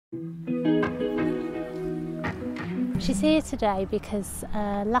She's here today because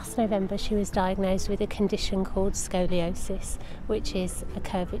last November she was diagnosed with a condition called scoliosis, which is a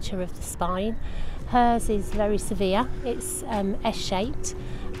curvature of the spine. Hers is very severe, it's S-shaped,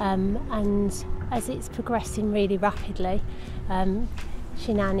 and as it's progressing really rapidly,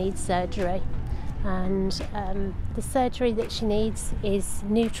 she now needs surgery. And the surgery that she needs is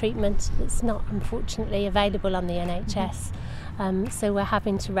new treatment that's not unfortunately available on the NHS. So we're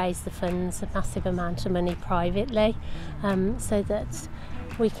having to raise the funds, a massive amount of money privately, so that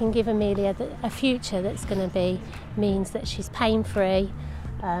we can give Amelia a future that's going to means that she's pain-free,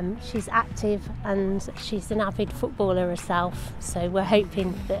 she's active, and she's an avid footballer herself. So we're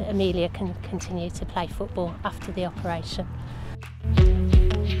hoping that Amelia can continue to play football after the operation.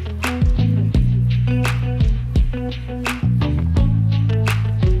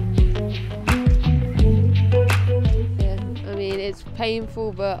 It's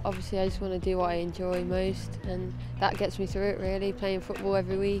painful, but obviously I just want to do what I enjoy most, and that gets me through it really, playing football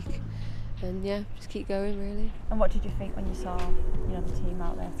every week, and yeah, just keep going really. And what did you think when you saw the team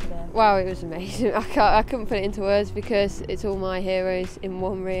out there today? Wow, it was amazing. I couldn't put it into words because it's all my heroes in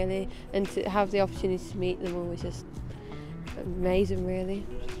one really, and to have the opportunity to meet them all was just amazing really.